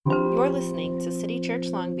You're listening to City Church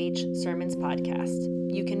Long Beach Sermons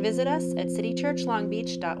Podcast. You can visit us at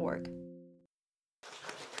citychurchlongbeach.org.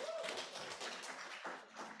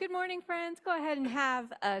 Good morning, friends. Go ahead and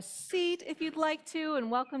have a seat if you'd like to, and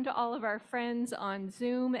welcome to all of our friends on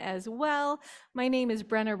Zoom as well. My name is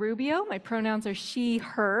Brenna Rubio. My pronouns are she,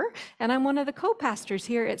 her, and I'm one of the co-pastors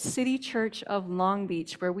here at City Church of Long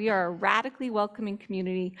Beach, where we are a radically welcoming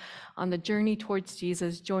community on the journey towards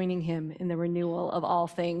Jesus, joining him in the renewal of all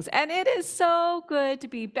things. And it is so good to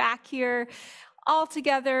be back here all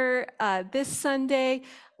together this Sunday.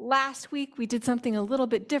 Last week, we did something a little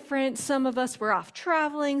bit different. Some of us were off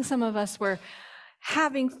traveling. Some of us were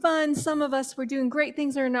having fun. Some of us were doing great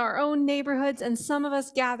things in our own neighborhoods. And some of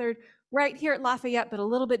us gathered right here at Lafayette, but a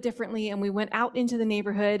little bit differently. And we went out into the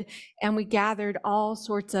neighborhood and we gathered all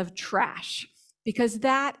sorts of trash, because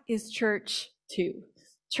that is church too.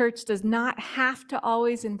 Church does not have to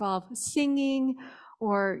always involve singing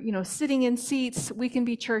or, sitting in seats. We can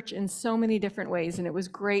be church in so many different ways. And it was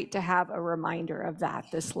great to have a reminder of that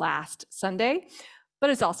this last Sunday. But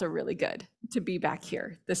it's also really good to be back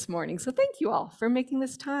here this morning. So thank you all for making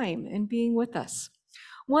this time and being with us.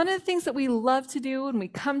 One of the things that we love to do when we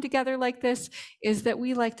come together like this is that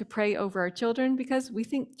we like to pray over our children, because we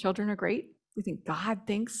think children are great. We think God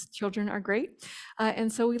thinks children are great.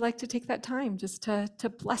 And so we like to take that time just to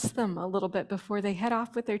bless them a little bit before they head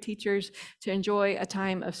off with their teachers to enjoy a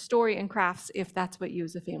time of story and crafts, if that's what you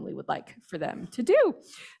as a family would like for them to do.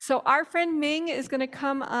 So our friend Ming is going to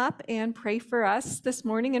come up and pray for us this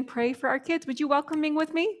morning and pray for our kids. Would you welcome Ming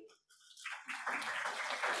with me?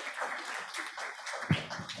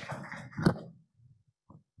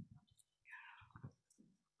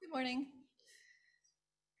 Good morning.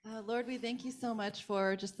 Lord, we thank you so much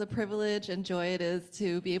for just the privilege and joy it is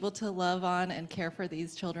to be able to love on and care for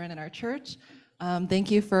these children in our church.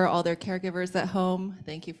 Thank you for all their caregivers at home.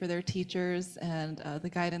 Thank you for their teachers and the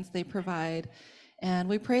guidance they provide. And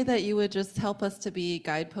we pray that you would just help us to be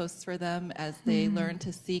guideposts for them as they learn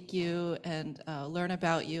to seek you and learn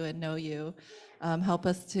about you and know you. Help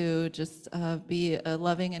us to just be a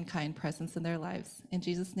loving and kind presence in their lives. In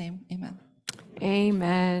Jesus' name, amen.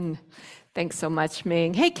 Amen. Thanks so much,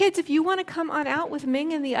 Ming. Hey, kids, if you want to come on out with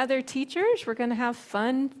Ming and the other teachers, we're going to have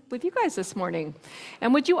fun with you guys this morning.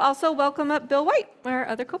 And would you also welcome up Bill White, our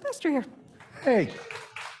other co-pastor here? Hey.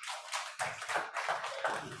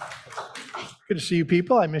 Good to see you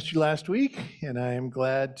people. I missed you last week, and I am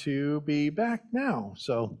glad to be back now.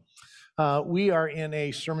 So we are in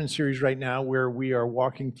a sermon series right now where we are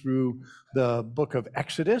walking through the book of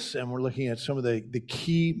Exodus, and we're looking at some of the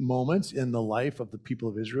key moments in the life of the people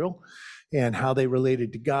of Israel and how they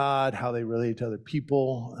related to God, how they related to other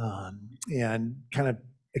people, and kind of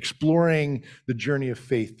exploring the journey of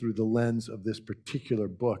faith through the lens of this particular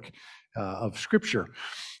book of Scripture.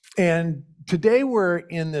 And today we're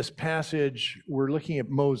in this passage, we're looking at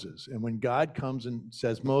Moses. And when God comes and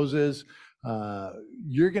says, Moses,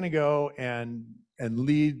 you're going to go and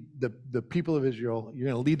lead the people of Israel, you're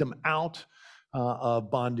going to lead them out of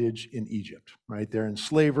bondage in Egypt, right? They're in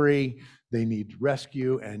slavery, they need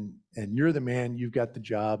rescue, and you're the man, you've got the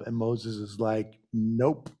job. And Moses is like,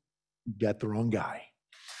 nope, you got the wrong guy.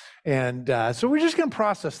 And so we're just going to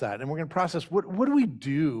process that, and we're going to process what do we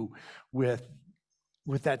do with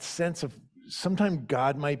that sense of sometimes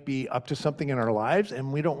God might be up to something in our lives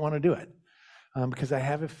and we don't want to do it. Because I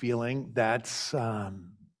have a feeling that's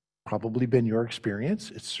probably been your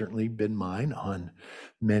experience. It's certainly been mine on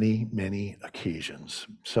many, many occasions.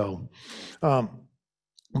 So,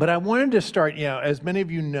 but I wanted to start, as many of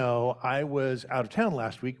you know, I was out of town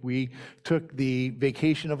last week. We took the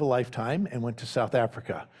vacation of a lifetime and went to South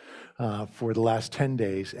Africa for the last 10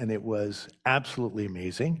 days, and it was absolutely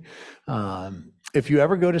amazing. If you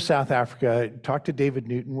ever go to South Africa, talk to David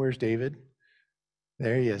Newton. Where's David?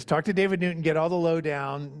 There he is. Talk to David Newton, get all the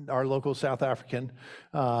lowdown, our local South African,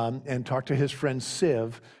 and talk to his friend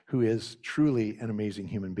Siv, who is truly an amazing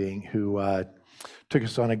human being, who took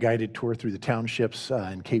us on a guided tour through the townships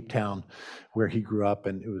in Cape Town, where he grew up,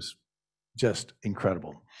 and it was just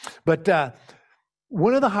incredible. But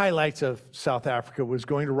one of the highlights of South Africa was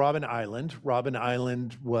going to Robben Island. Robben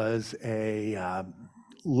Island was a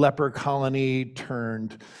leper colony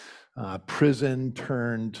turned prison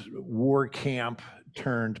turned war camp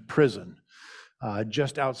turned prison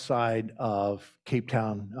just outside of Cape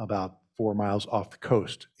Town, about 4 miles off the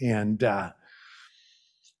coast. And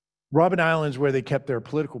Robben Island is where they kept their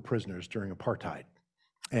political prisoners during apartheid.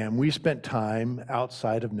 And we spent time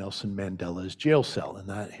outside of Nelson Mandela's jail cell.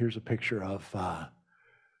 And here's a picture of,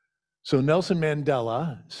 so Nelson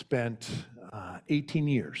Mandela spent 18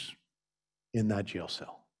 years in that jail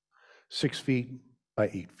cell, 6 feet by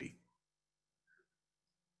 8 feet.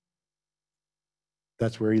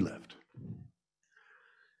 That's where he lived.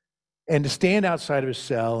 And to stand outside of his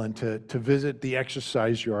cell and to visit the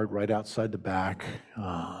exercise yard right outside the back,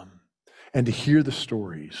 and to hear the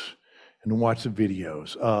stories and to watch the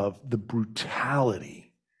videos of the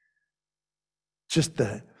brutality, just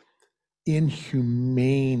the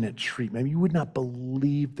inhumane treatment. I mean, you would not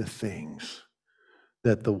believe the things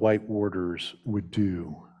that the white warders would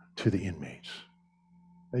do to the inmates.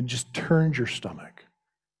 It just turns your stomach.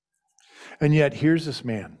 And yet, here's this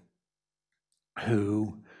man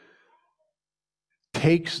who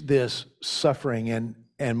takes this suffering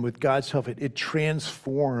and with God's help, it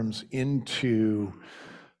transforms into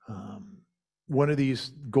one of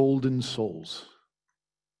these golden souls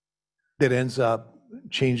that ends up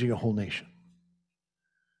changing a whole nation.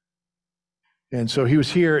 And so he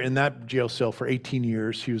was here in that jail cell for 18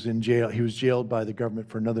 years. He was in jail. He was jailed by the government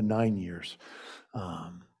for another 9 years,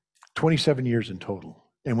 27 years in total.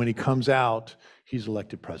 And when he comes out, he's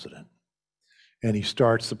elected president. And he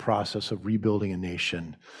starts the process of rebuilding a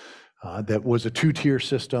nation that was a two-tier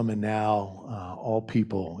system, and now all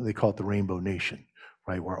people, they call it the Rainbow Nation,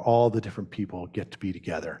 right, where all the different people get to be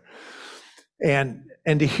together. And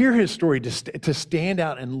to hear his story, to stand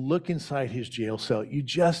out and look inside his jail cell,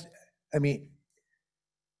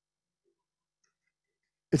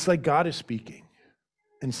 it's like God is speaking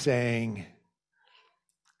and saying,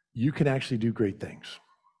 you can actually do great things.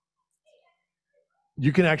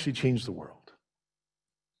 You can actually change the world.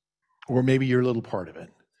 Or maybe you're a little part of it.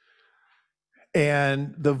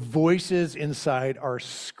 And the voices inside are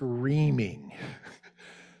screaming,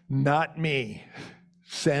 not me.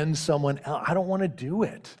 Send someone else. I don't want to do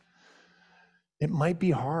it. It might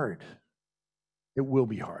be hard. It will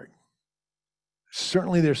be hard.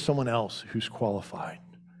 Certainly there's someone else who's qualified.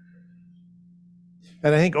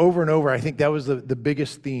 And I think over and over, I think that was the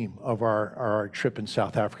biggest theme of our trip in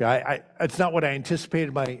South Africa. It's not what I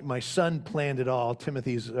anticipated. My son planned it all.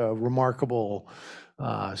 Timothy's a remarkable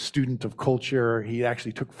student of culture. He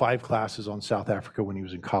actually took 5 classes on South Africa when he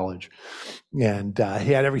was in college. And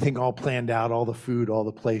he had everything all planned out, all the food, all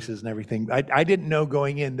the places and everything. I didn't know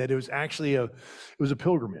going in that it was actually a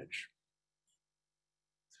pilgrimage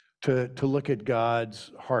to look at God's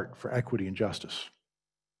heart for equity and justice,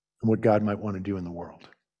 and what God might want to do in the world.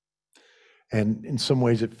 And in some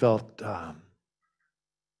ways it felt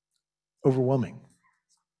overwhelming.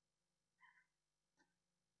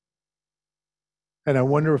 And I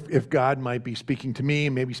wonder if God might be speaking to me,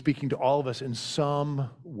 and maybe speaking to all of us in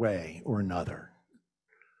some way or another,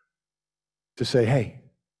 to say, hey,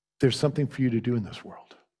 there's something for you to do in this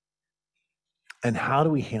world. And how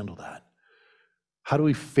do we handle that? How do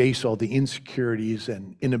we face all the insecurities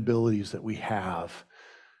and inabilities that we have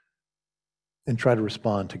and try to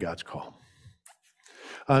respond to God's call?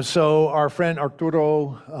 So our friend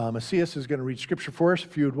Arturo Macias is going to read scripture for us.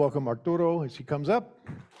 If you would welcome Arturo as he comes up.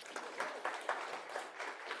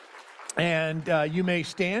 And you may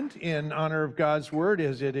stand in honor of God's word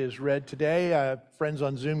as it is read today. Friends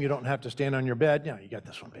on Zoom, you don't have to stand on your bed. No, you got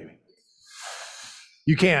this one, baby.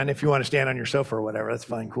 You can if you want to stand on your sofa or whatever. That's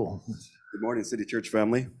fine, cool. Good morning, City Church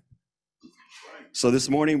family. So this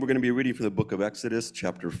morning, we're going to be reading from the book of Exodus,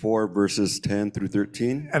 chapter 4, verses 10 through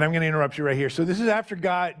 13. And I'm going to interrupt you right here. So this is after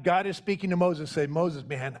God is speaking to Moses, say, Moses,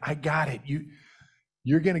 man, I got it.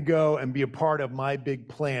 You're going to go and be a part of my big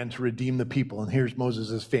plan to redeem the people. And here's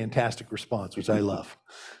Moses' fantastic response, which I love.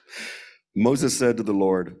 Moses said to the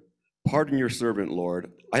Lord, "Pardon your servant,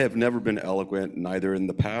 Lord. I have never been eloquent, neither in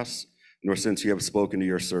the past, nor since you have spoken to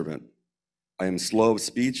your servant. I am slow of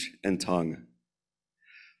speech and tongue."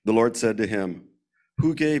 The Lord said to him,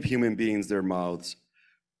 "Who gave human beings their mouths?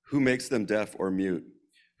 Who makes them deaf or mute?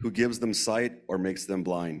 Who gives them sight or makes them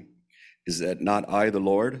blind? Is it not I, the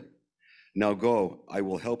Lord? Now go, I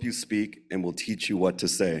will help you speak and will teach you what to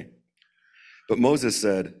say." But Moses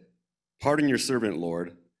said, "Pardon your servant,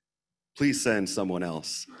 Lord. Please send someone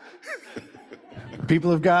else."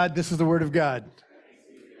 People of God, this is the word of God.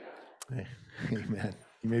 Amen.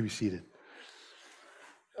 You may be seated.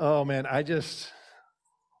 Oh man,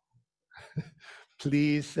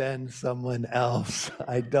 please send someone else.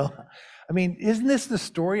 Isn't this the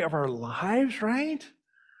story of our lives, right?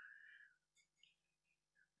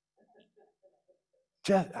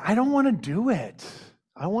 I don't want to do it.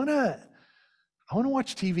 I want to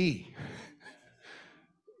watch TV.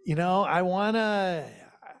 I want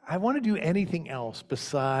to do anything else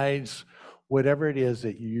besides whatever it is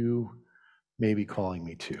that you may be calling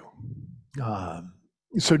me to.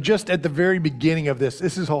 So just at the very beginning of this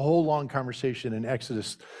is a whole long conversation in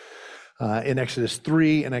Exodus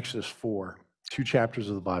 3 and Exodus 4, 2 chapters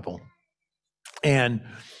of the Bible. And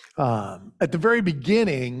At the very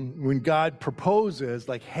beginning, when God proposes,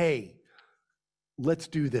 like, hey, let's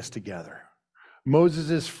do this together.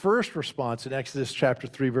 Moses' first response in Exodus chapter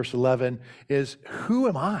 3, verse 11 is, who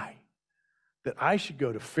am I that I should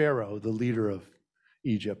go to Pharaoh, the leader of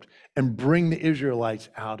Egypt, and bring the Israelites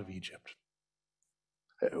out of Egypt?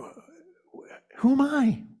 Who am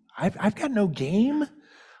I? I've got no game.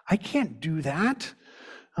 I can't do that.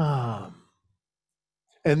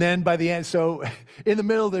 And then by the end, so in the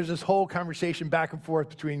middle, there's this whole conversation back and forth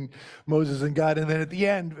between Moses and God. And then at the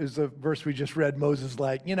end is the verse we just read, Moses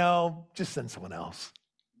like, just send someone else.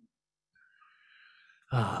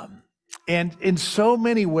 And in so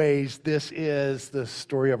many ways, this is the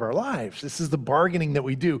story of our lives. This is the bargaining that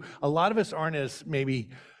we do. A lot of us aren't as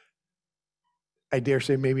I dare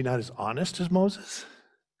say, maybe not as honest as Moses,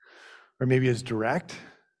 or maybe as direct.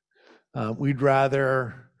 We'd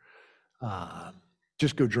rather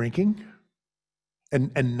just go drinking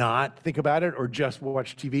and not think about it, or just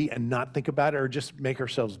watch TV and not think about it, or just make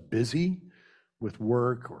ourselves busy with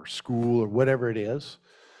work or school or whatever it is.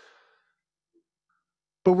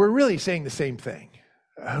 But we're really saying the same thing.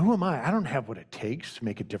 Who am I? I don't have what it takes to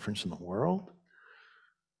make a difference in the world.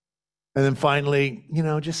 And then finally,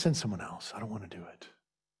 just send someone else. I don't want to do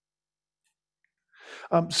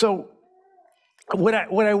it. So what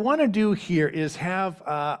I want to do here is have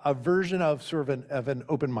a version of sort of an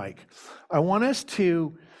open mic. I want us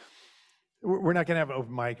to, we're not going to have an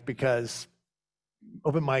open mic because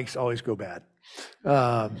open mics always go bad.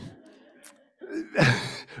 But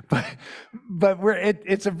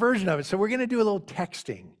it's a version of it. So we're going to do a little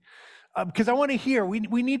texting. Because I want to hear, we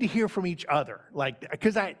need to hear from each other,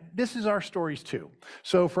 because this is our stories too.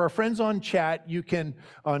 So for our friends on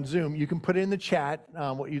Zoom, you can put in the chat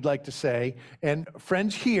what you'd like to say. And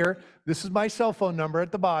friends here, this is my cell phone number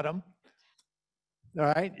at the bottom. All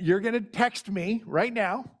right, you're going to text me right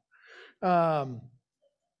now. And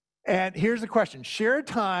here's the question. Share a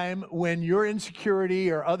time when your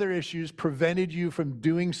insecurity or other issues prevented you from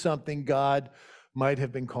doing something God might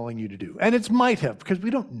have been calling you to do. And it's might have, because we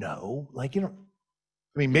don't know.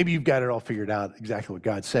 Maybe you've got it all figured out exactly what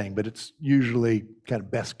God's saying, but it's usually kind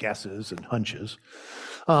of best guesses and hunches.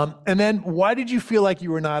 And then why did you feel like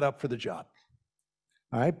you were not up for the job?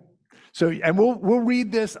 All right. So, and we'll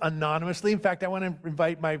read this anonymously. In fact, I want to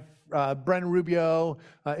invite my Brenna Rubio,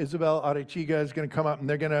 Isabel Arechiga is going to come up, and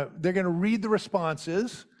they're going to read the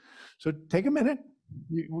responses. So take a minute.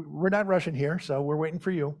 We're not rushing here, so we're waiting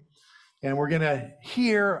for you. And we're going to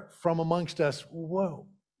hear from amongst us, whoa,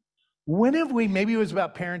 when have maybe it was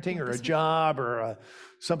about parenting or a job or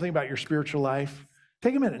something about your spiritual life.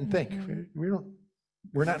 Take a minute and think. We're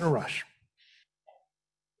not in a rush.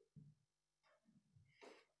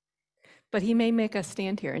 But he may make us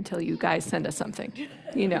stand here until you guys send us something,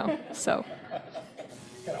 so.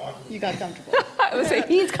 You got comfortable. I would say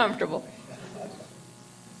he's comfortable.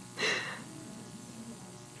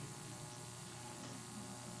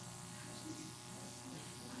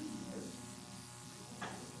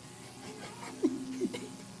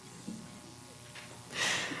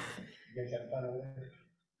 You guys have fun over there?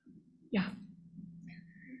 Yeah.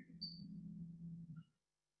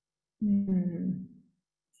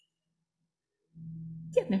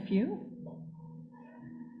 Getting a few.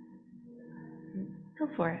 Go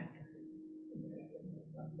for it.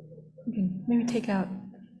 You can maybe take out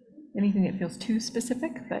anything that feels too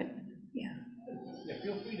specific, but yeah. Yeah,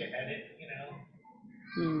 feel free to edit,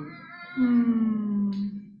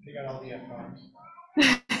 Take out all the F-bombs.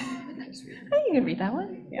 You can read that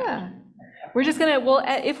one. Yeah. We're just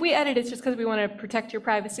if we edit, it's just because we want to protect your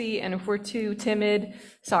privacy, and if we're too timid,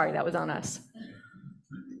 sorry, that was on us.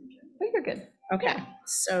 But you're good. Okay, Yeah.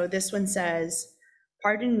 so this one says,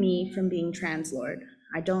 pardon me from being trans, Lord.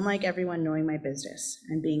 I don't like everyone knowing my business,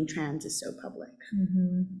 and being trans is so public.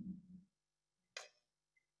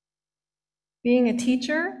 Being a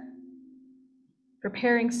teacher,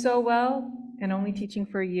 preparing so well, and only teaching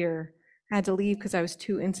for a year. I had to leave because I was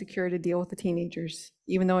too insecure to deal with the teenagers,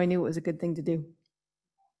 even though I knew it was a good thing to do.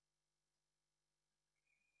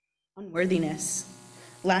 Unworthiness,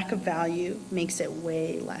 lack of value makes it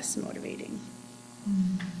way less motivating.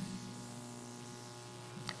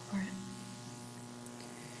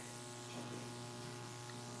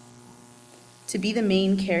 To be the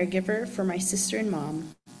main caregiver for my sister and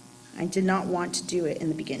mom, I did not want to do it in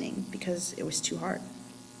the beginning because it was too hard.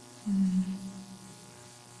 Do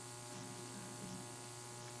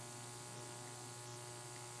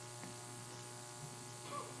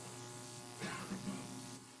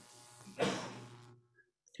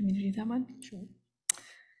you want me to do that one? Sure.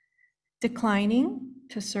 Declining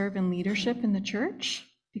to serve in leadership in the church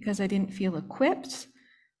because I didn't feel equipped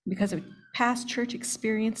because of past church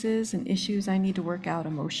experiences and issues I need to work out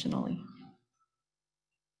emotionally.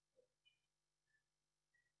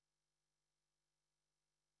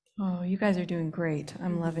 Oh, you guys are doing great.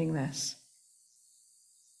 I'm loving this.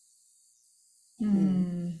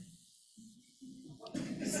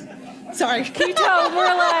 Sorry. Can you tell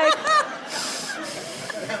we're like,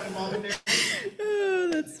 Oh,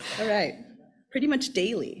 that's all right. Pretty much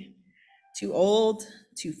daily. Too old,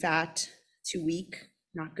 too fat, too weak,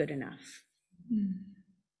 not good enough.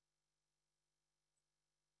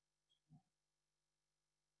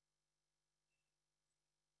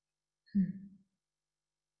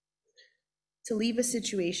 To leave a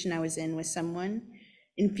situation I was in with someone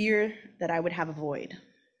in fear that I would have a void.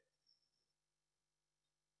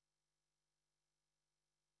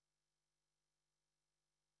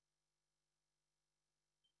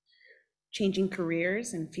 Changing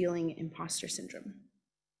careers and feeling imposter syndrome.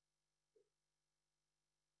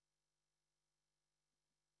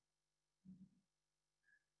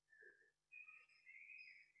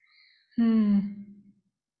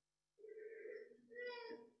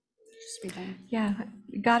 Just read on. yeah,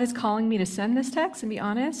 God is calling me to send this text and be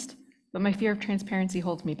honest, but my fear of transparency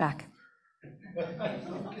holds me back.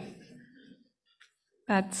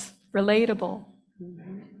 That's relatable.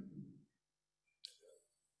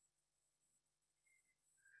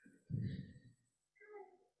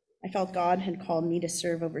 I felt God had called me to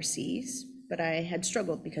serve overseas, but I had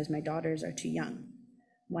struggled because my daughters are too young.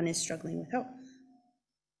 One is struggling with health.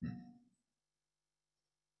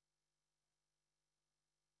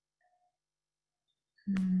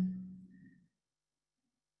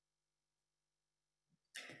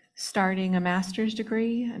 Starting a master's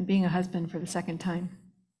degree and being a husband for the second time.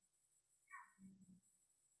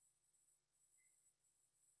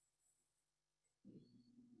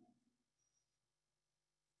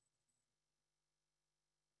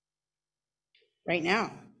 Right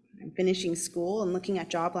now, I'm finishing school and looking at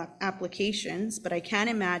job applications, but I can't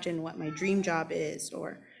imagine what my dream job is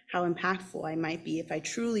or how impactful I might be if I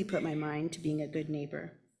truly put my mind to being a good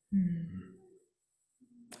neighbor.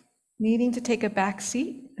 Needing to take a back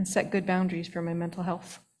seat and set good boundaries for my mental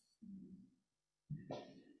health.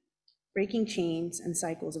 Breaking chains and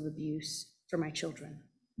cycles of abuse for my children.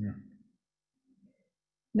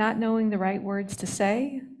 Not knowing the right words to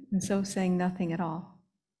say, and so saying nothing at all.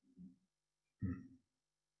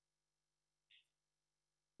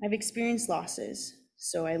 I've experienced losses,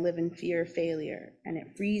 so I live in fear of failure, and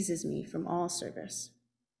it freezes me from all service.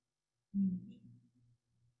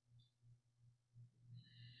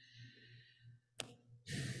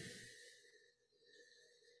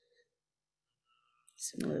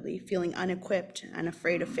 Similarly, feeling unequipped and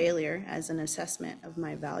afraid of failure as an assessment of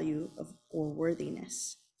my value or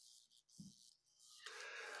worthiness.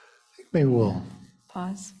 Maybe we'll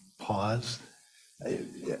Pause. pause.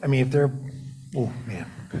 I mean, if they're, oh, man.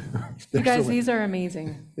 You There's guys, so many- these are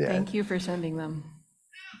amazing. Yeah. Thank you for sending them.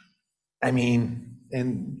 I mean,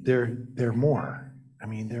 and they're more. I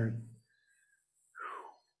mean, they're,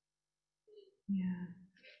 Yeah.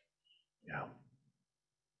 yeah.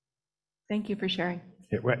 Thank you for sharing.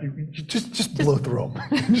 Yeah, right. Just blow through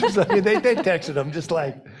them. Just, I mean, they texted them just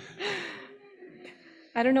like,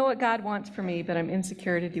 I don't know what God wants for me, but I'm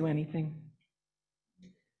insecure to do anything.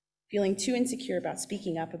 Feeling too insecure about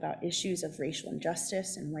speaking up about issues of racial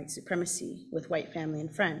injustice and white supremacy with white family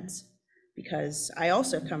and friends, because I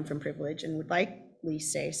also come from privilege and would likely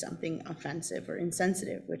say something offensive or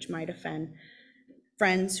insensitive, which might offend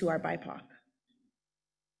friends who are BIPOC.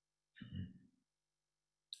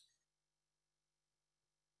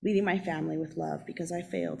 Leading my family with love because I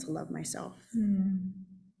failed to love myself.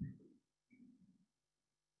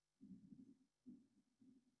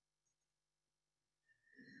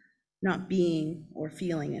 Not being or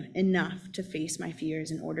feeling enough to face my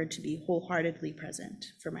fears in order to be wholeheartedly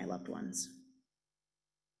present for my loved ones.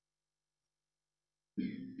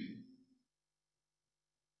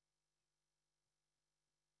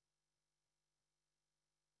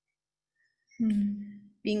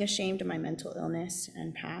 Being ashamed of my mental illness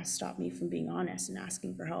and past stopped me from being honest and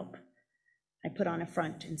asking for help. I put on a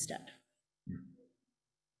front instead.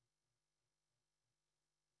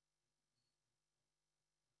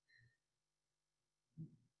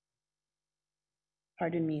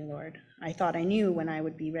 Pardon me, Lord. I thought I knew when I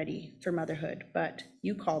would be ready for motherhood, but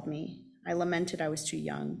you called me. I lamented I was too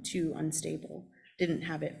young, too unstable, didn't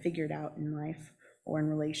have it figured out in life or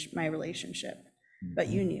in my relationship, but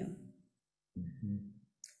you knew.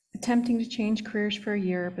 Attempting to change careers for a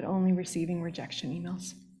year, but only receiving rejection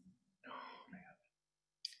emails.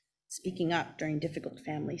 Speaking up during difficult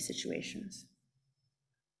family situations.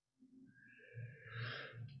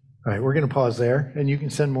 All right, we're going to pause there, and you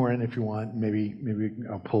can send more in if you want. Maybe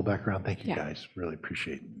I'll pull back around. Thank you, Yeah. guys. Really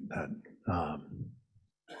appreciate that. I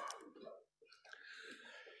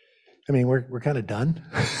mean, we're kind of done.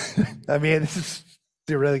 I mean, this is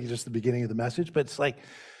theoretically just the beginning of the message, but it's like,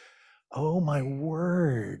 oh my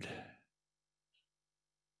word.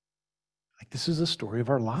 Like, this is the story of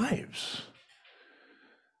our lives.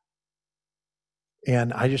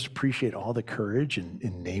 And I just appreciate all the courage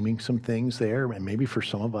in naming some things there. And maybe for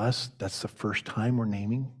some of us, that's the first time we're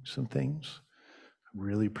naming some things. I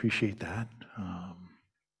really appreciate that.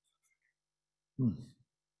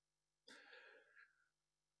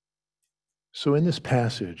 So in this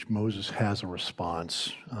passage, Moses has a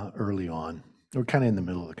response early on. We're kind of in the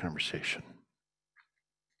middle of the conversation.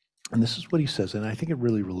 And this is what he says, and I think it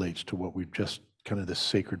really relates to what we've just, kind of this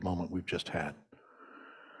sacred moment we've just had.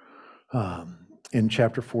 In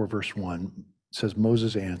chapter 4, verse 1, it says,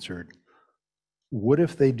 Moses answered, "What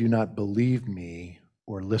if they do not believe me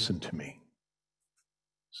or listen to me?"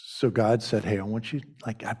 So God said, hey, I want you,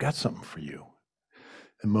 like, I've got something for you.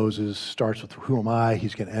 And Moses starts with, who am I?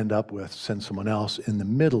 He's going to end up with, send someone else. In the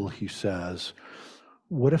middle, he says,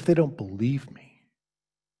 what if they don't believe me?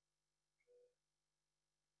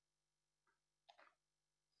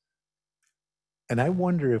 And I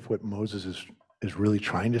wonder if what Moses is really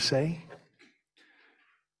trying to say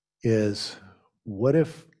is, what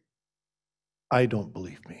if I don't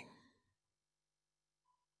believe me?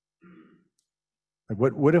 Like,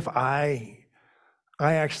 what if I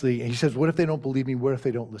actually, he says, what if they don't believe me? What if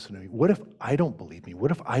they don't listen to me? What if I don't believe me?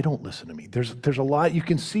 What if I don't listen to me? There's a lot, you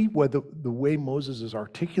can see what the way Moses is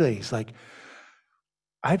articulating. He's like,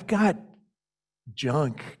 I've got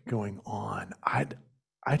junk going on. I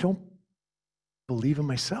don't believe in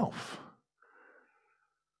myself.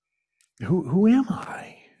 Who am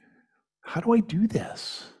I? How do I do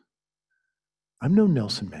this? I'm no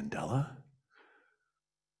Nelson Mandela.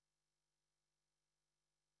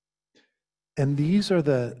 And these are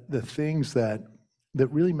the things that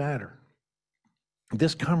really matter.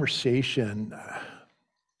 This conversation, I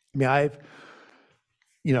mean, I've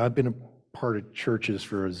been a part of churches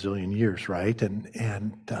for a zillion years, right? And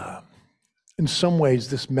in some ways,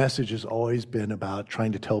 this message has always been about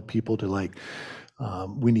trying to tell people to, like,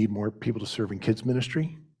 we need more people to serve in kids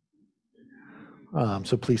ministry.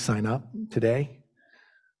 So please sign up today,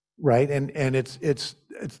 right? And it's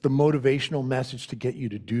the motivational message to get you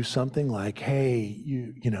to do something, like, hey,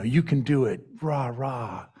 you can do it, rah,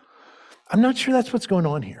 rah. I'm not sure that's what's going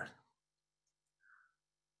on here.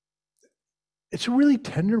 It's a really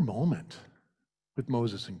tender moment with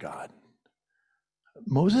Moses and God.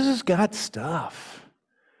 Moses has got stuff.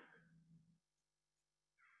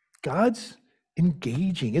 God's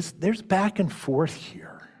engaging. There's back and forth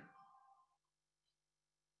here.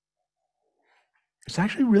 It's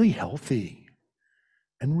actually really healthy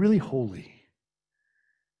and really holy.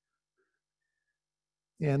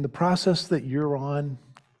 And the process that you're on,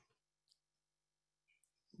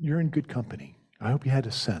 you're in good company. I hope you had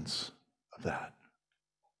a sense of that.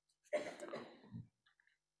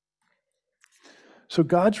 So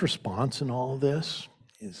God's response in all of this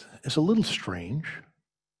is a little strange,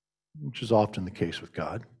 which is often the case with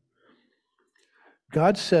God.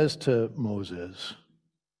 God says to Moses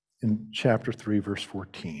in chapter 3, verse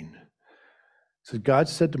 14, so God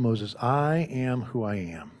said to Moses, I am who I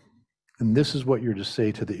am. And this is what you're to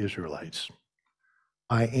say to the Israelites.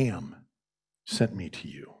 I am sent me to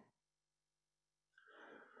you.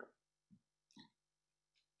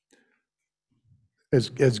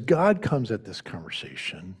 As God comes at this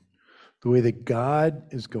conversation, the way that God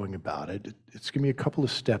is going about it, it's going to be a couple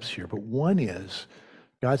of steps here. But one is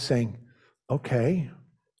God saying, okay,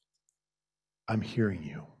 I'm hearing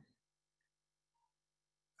you.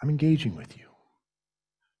 I'm engaging with you.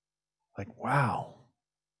 Like, wow.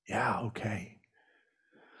 Yeah, okay.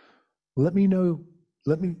 Let me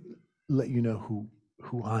let you know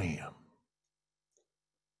who I am.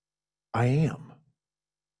 I am.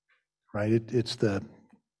 Right? It's the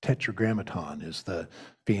tetragrammaton is the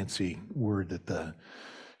fancy word that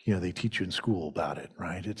they teach you in school about it,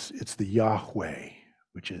 right? It's the Yahweh,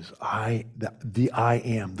 which is the I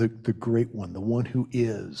am, the great one, the one who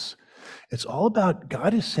is. It's all about,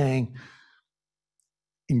 God is saying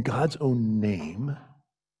in God's own name,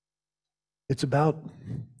 it's about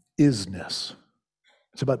isness.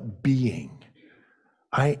 It's about being.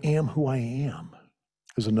 I am who I am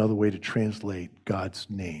is another way to translate God's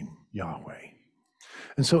name, Yahweh.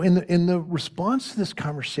 And so in the response to this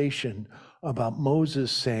conversation about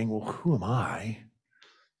Moses saying, well, who am I?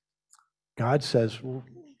 God says, well,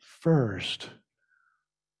 first,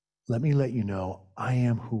 let me let you know I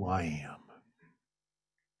am who I am.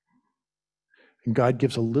 And God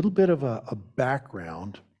gives a little bit of a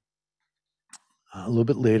background a little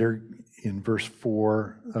bit later in verse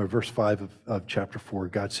 5 of chapter 4.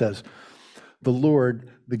 God says, the Lord,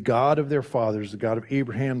 the God of their fathers, the God of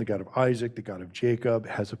Abraham, the God of Isaac, the God of Jacob,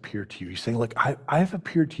 has appeared to you. He's saying, look, I have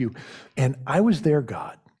appeared to you, and I was their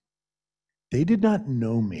God. They did not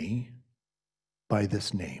know me by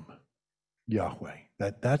this name, Yahweh.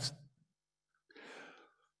 But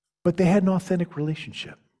they had an authentic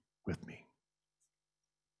relationship with me.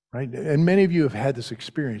 Right? And many of you have had this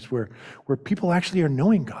experience where people actually are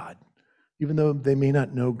knowing God, even though they may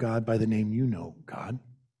not know God by the name you know God.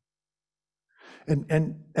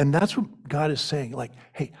 And that's what God is saying, like,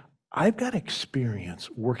 hey, I've got experience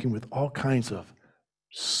working with all kinds of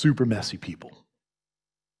super messy people.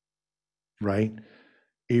 Right?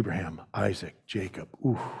 Abraham, Isaac, Jacob.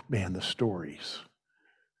 Ooh, man, the stories.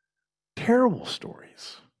 Terrible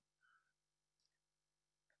stories.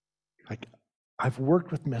 Like, I've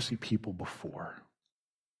worked with messy people before.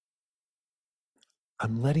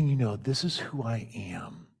 I'm letting you know this is who I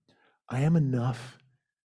am. I am enough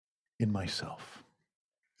in myself,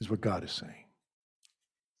 is what God is saying.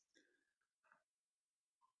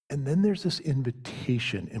 And then there's this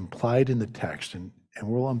invitation implied in the text, and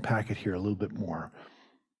we'll unpack it here a little bit more.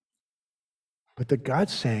 But that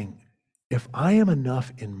God's saying, if I am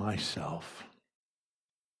enough in myself,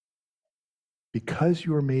 because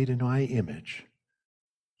you are made in my image,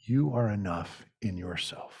 you are enough in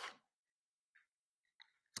yourself.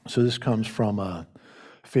 So this comes from a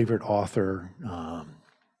favorite author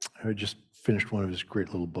who just finished one of his great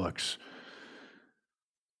little books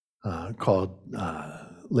called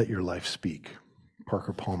Let Your Life Speak.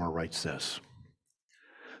 Parker Palmer writes this: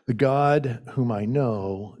 the God whom I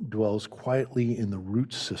know dwells quietly in the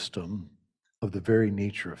root system of the very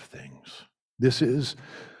nature of things. This is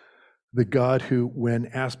the God who, when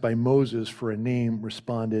asked by Moses for a name,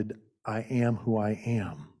 responded, I am who I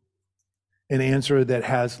am. An answer that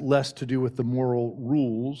has less to do with the moral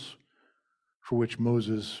rules for which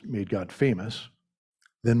Moses made God famous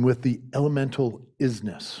than with the elemental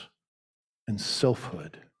isness and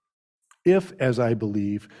selfhood. If, as I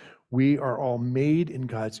believe, we are all made in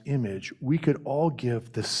God's image, we could all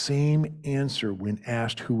give the same answer when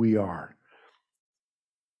asked who we are.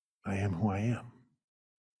 I am who I am.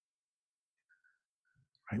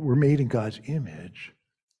 Right? We're made in God's image.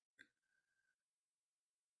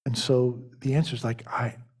 And so the answer is like,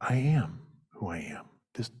 I am who I am.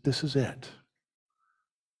 This is it.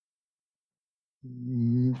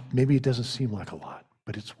 Maybe it doesn't seem like a lot,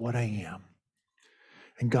 but it's what I am.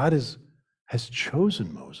 And God has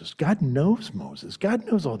chosen Moses. God knows Moses. God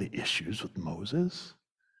knows all the issues with Moses,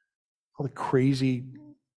 all the crazy,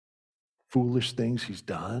 foolish things he's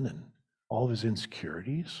done and all of his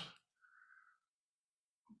insecurities.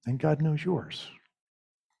 And God knows yours.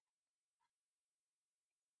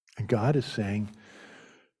 And God is saying,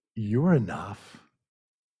 you're enough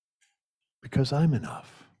because I'm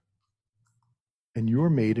enough. And you're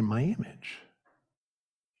made in my image.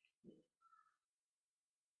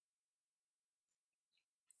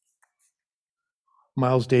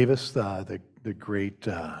 Miles Davis, the great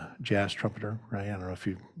jazz trumpeter, right? I don't know if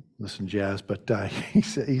you listen to jazz, but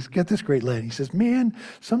he's got this great line. He says, man,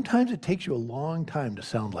 sometimes it takes you a long time to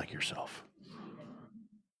sound like yourself.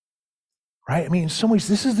 Right? I mean, in some ways,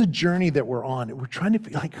 this is the journey that we're on. We're trying to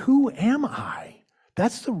be like, who am I?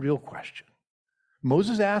 That's the real question.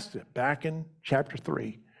 Moses asked it back in chapter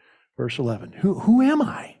 3, verse 11. Who am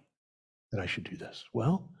I that I should do this?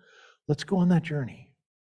 Well, let's go on that journey.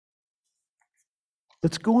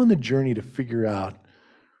 Let's go on the journey to figure out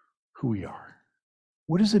who we are.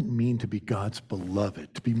 What does it mean to be God's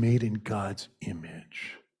beloved, to be made in God's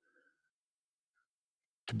image?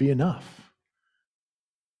 To be enough.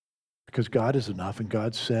 Because God is enough, and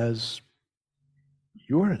God says,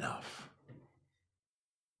 you're enough.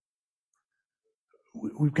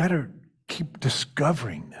 We've got to keep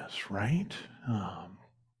discovering this, right?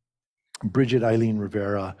 Bridget Eileen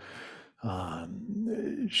Rivera,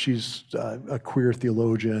 she's a queer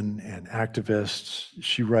theologian and activist.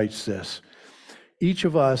 She writes this: each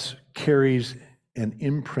of us carries an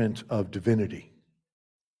imprint of divinity.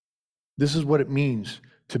 This is what it means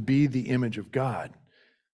to be the image of God.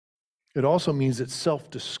 It also means that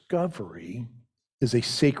self-discovery is a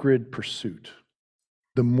sacred pursuit.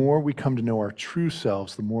 The more we come to know our true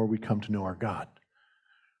selves, the more we come to know our God.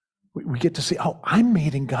 We get to say, oh, I'm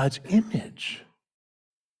made in God's image.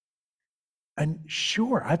 And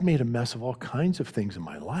sure, I've made a mess of all kinds of things in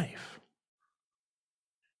my life.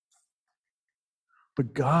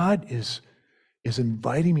 But God is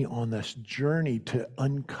inviting me on this journey to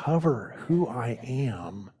uncover who I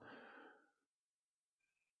am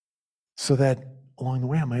so that along the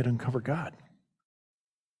way I might uncover God.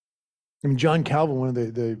 I mean, John Calvin, one of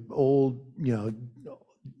the old,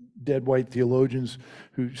 dead white theologians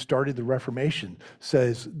who started the Reformation,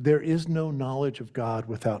 says there is no knowledge of God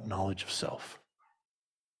without knowledge of self.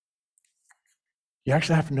 You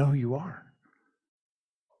actually have to know who you are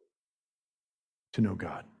to know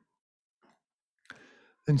God.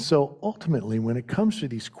 And so ultimately, when it comes to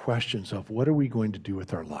these questions of what are we going to do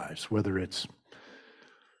with our lives, whether it's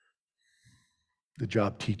the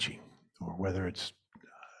job teaching, or whether it's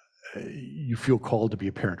you feel called to be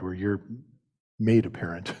a parent, or you're made a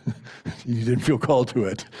parent, you didn't feel called to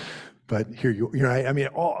it, but here I mean,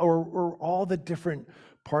 all the different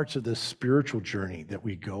parts of the spiritual journey that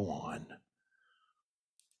we go on.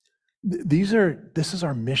 This is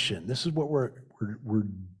our mission. This is what we're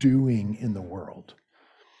doing in the world.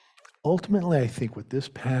 Ultimately, I think what this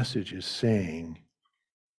passage is saying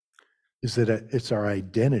is that it's our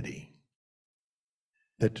identity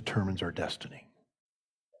that determines our destiny.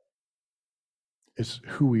 It's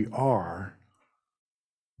who we are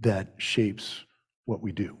that shapes what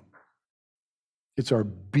we do. It's our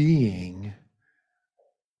being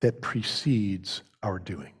that precedes our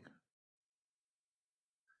doing.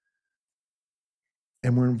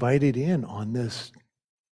 And we're invited in on this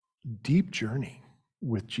deep journey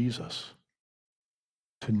with Jesus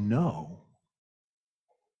to know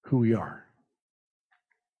who we are.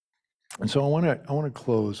 And so I want to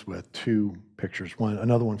close with two pictures.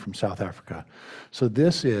 Another one from South Africa. So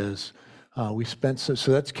this is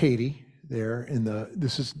so that's Katie there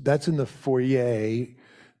that's in the foyer,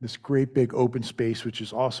 this great big open space, which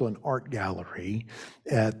is also an art gallery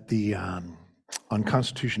at the on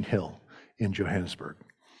Constitution Hill in Johannesburg.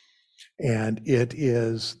 And it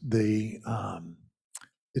is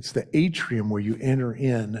it's the atrium where you enter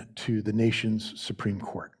in to the nation's Supreme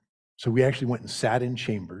Court. So we actually went and sat in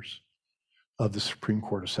chambers of the Supreme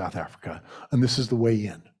Court of South Africa, and this is the way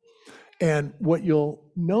in. And what you'll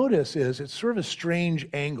notice is it's sort of a strange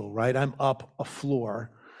angle, right? I'm up a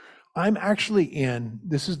floor. I'm actually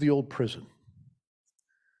this is the old prison,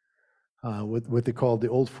 what they called the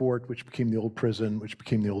old fort, which became the old prison, which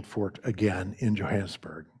became the old fort again in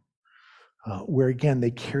Johannesburg, where again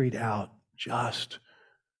they carried out just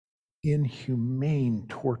inhumane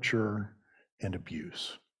torture and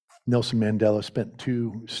abuse. Nelson Mandela spent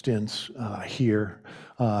 2 stints here.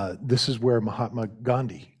 This is where Mahatma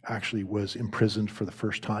Gandhi actually was imprisoned for the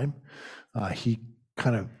first time. He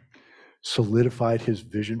kind of solidified his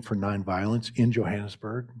vision for nonviolence in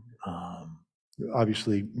Johannesburg,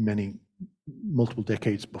 obviously multiple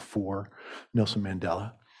decades before Nelson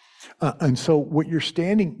Mandela. And so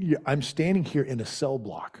I'm standing here in a cell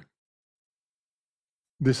block.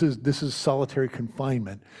 This is solitary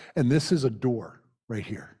confinement, and this is a door right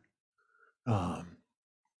here.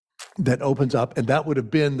 That opens up, and that would have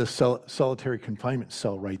been the solitary confinement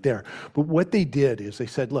cell right there. But what they did is they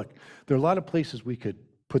said, look, there are a lot of places we could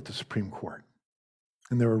put the Supreme Court,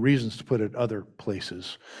 and there were reasons to put it other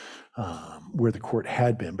places where the court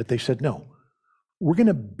had been, but they said, no, we're going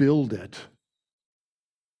to build it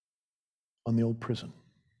on the old prison,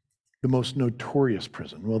 the most notorious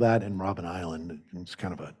prison. Well, that and Robben Island, it's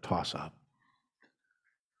kind of a toss-up.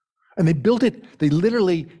 And they built it, they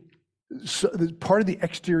literally, so part of the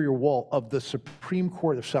exterior wall of the Supreme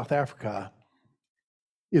Court of South Africa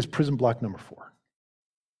is prison block number 4.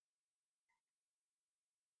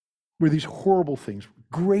 Where these horrible things,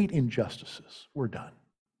 great injustices were done.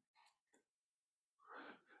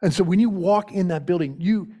 And so when you walk in that building,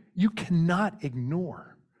 you cannot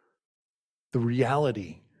ignore the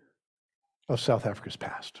reality of South Africa's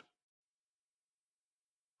past.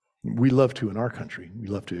 We love to in our country, we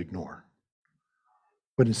love to ignore.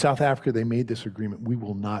 But in South Africa, they made this agreement we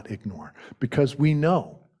will not ignore, because we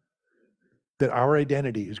know that our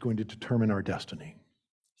identity is going to determine our destiny.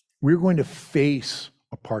 We're going to face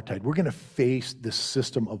apartheid. We're going to face this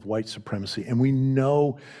system of white supremacy, and we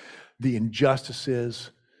know the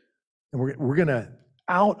injustices, and we're going to,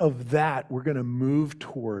 out of that, we're going to move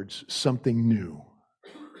towards something new,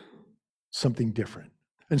 something different.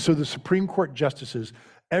 And so the Supreme Court justices,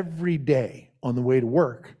 every day on the way to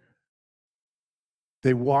work,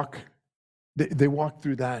 they walk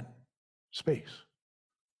through that space.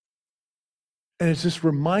 And it's this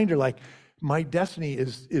reminder, like, my destiny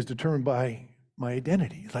is determined by my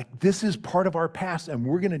identity. Like, this is part of our past, and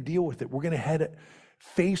we're going to deal with it. We're going to head it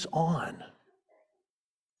face on.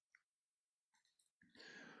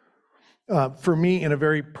 For me, in a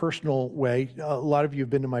very personal way, a lot of you have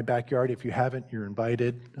been to my backyard. If you haven't, you're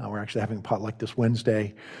invited. We're actually having a potluck this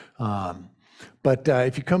Wednesday. But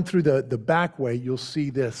if you come through the back way, you'll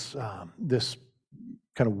see this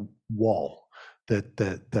kind of wall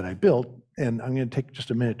that I built, and I'm going to take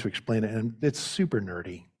just a minute to explain it, and it's super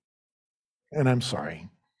nerdy, and I'm sorry.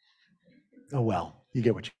 Oh well, you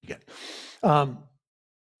get what you get.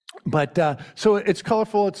 So it's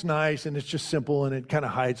colorful, it's nice, and it's just simple, and it kind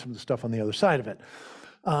of hides some of the stuff on the other side of it.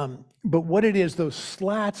 But what it is, those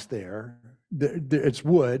slats there, it's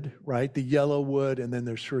wood, right? The yellow wood, and then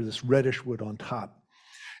there's sort of this reddish wood on top.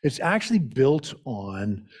 It's actually built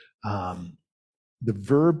on the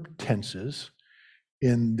verb tenses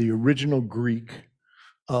in the original Greek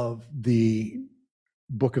of the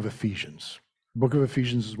book of Ephesians. The book of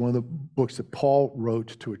Ephesians is one of the books that Paul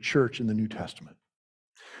wrote to a church in the New Testament.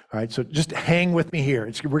 All right, so just hang with me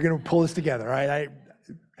here. We're going to pull this together, all right?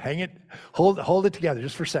 Hang it, hold it together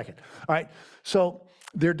just for a second. All right, so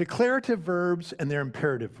they're declarative verbs and they're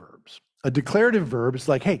imperative verbs. A declarative verb is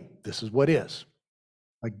like, hey, this is what is.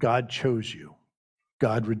 Like God chose you.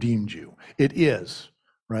 God redeemed you. It is,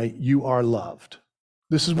 right? You are loved.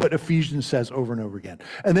 This is what Ephesians says over and over again.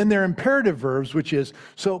 And then there are imperative verbs, which is,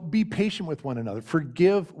 so be patient with one another,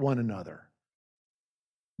 forgive one another,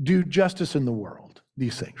 do justice in the world,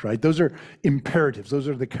 these things, right? Those are imperatives. Those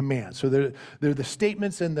are the commands. So they're the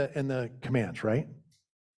statements and the commands, right?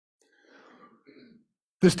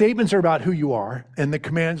 The statements are about who you are, and the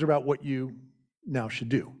commands are about what you now should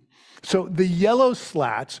do. So the yellow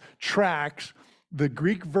slats tracks the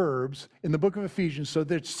Greek verbs in the book of Ephesians. So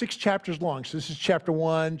there's 6 chapters long. So this is chapter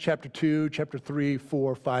 1, chapter 2, chapter 3,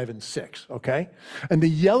 4, 5, and 6, okay? And the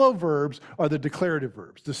yellow verbs are the declarative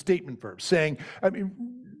verbs, the statement verbs, saying,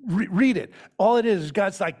 read it. All it is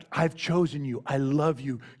God's like, I've chosen you. I love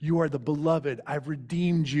you. You are the beloved. I've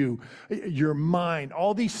redeemed you. You're mine.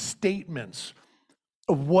 All these statements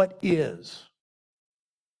of what is.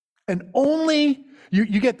 And only,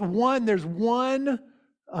 you get one, there's one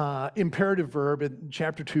imperative verb in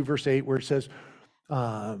chapter 2, verse 8, where it says,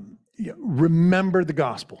 remember the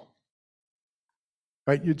gospel.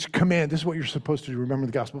 Right? It's a command. This is what you're supposed to do, remember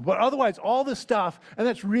the gospel. But otherwise, all this stuff, and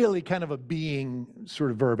that's really kind of a being sort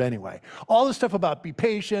of verb anyway. All this stuff about be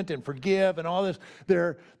patient and forgive and all this,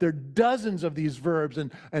 there are dozens of these verbs,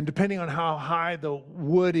 and depending on how high the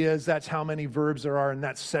wood is, that's how many verbs there are in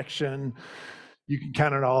that section. You can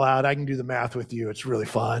count it all out. I can do the math with you. It's really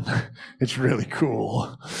fun. It's really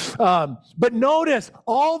cool. But notice,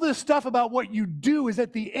 all this stuff about what you do is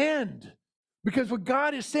at the end. Because what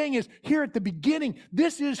God is saying is, here at the beginning,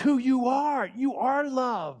 this is who you are. You are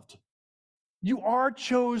loved. You are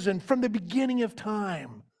chosen from the beginning of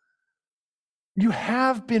time. You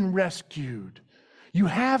have been rescued. You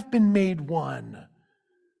have been made one.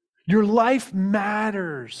 Your life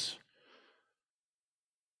matters.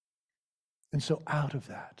 And so out of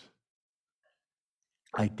that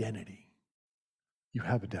identity, you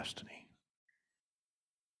have a destiny.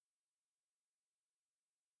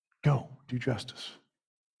 Go, do justice,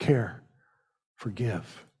 care,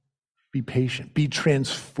 forgive, be patient, be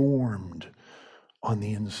transformed on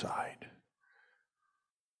the inside.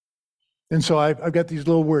 And so I've got these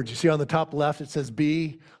little words. You see on the top left, it says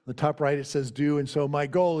be. On the top right, it says do. And so my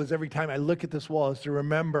goal is every time I look at this wall is to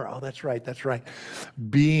remember, oh, that's right.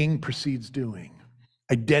 Being precedes doing.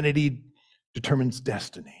 Identity determines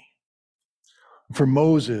destiny. For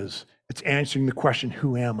Moses, it's answering the question,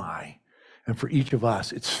 who am I? And for each of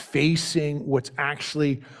us, it's facing what's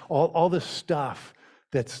actually, all the stuff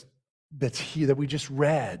that's here that we just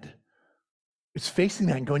read. It's facing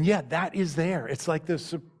that and going, yeah, that is there. It's like the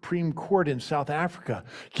Supreme Court in South Africa.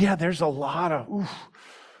 Yeah, there's a lot of, oof.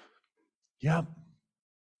 Yep.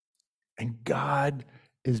 And God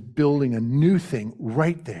is building a new thing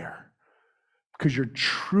right there because your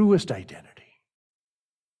truest identity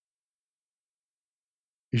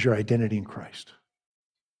is your identity in Christ.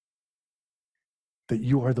 That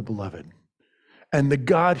you are the beloved. And the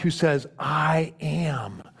God who says, I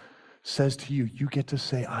am, says to you, you get to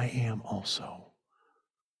say, I am also.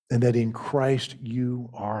 And that in Christ you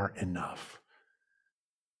are enough.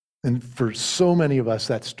 And for so many of us,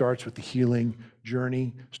 that starts with the healing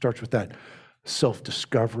journey, starts with that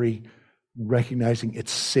self-discovery, recognizing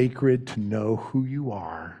it's sacred to know who you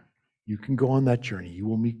are. You can go on that journey. You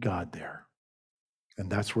will meet God there. And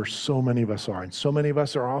that's where so many of us are. And so many of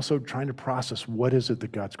us are also trying to process, what is it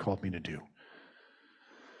that God's called me to do?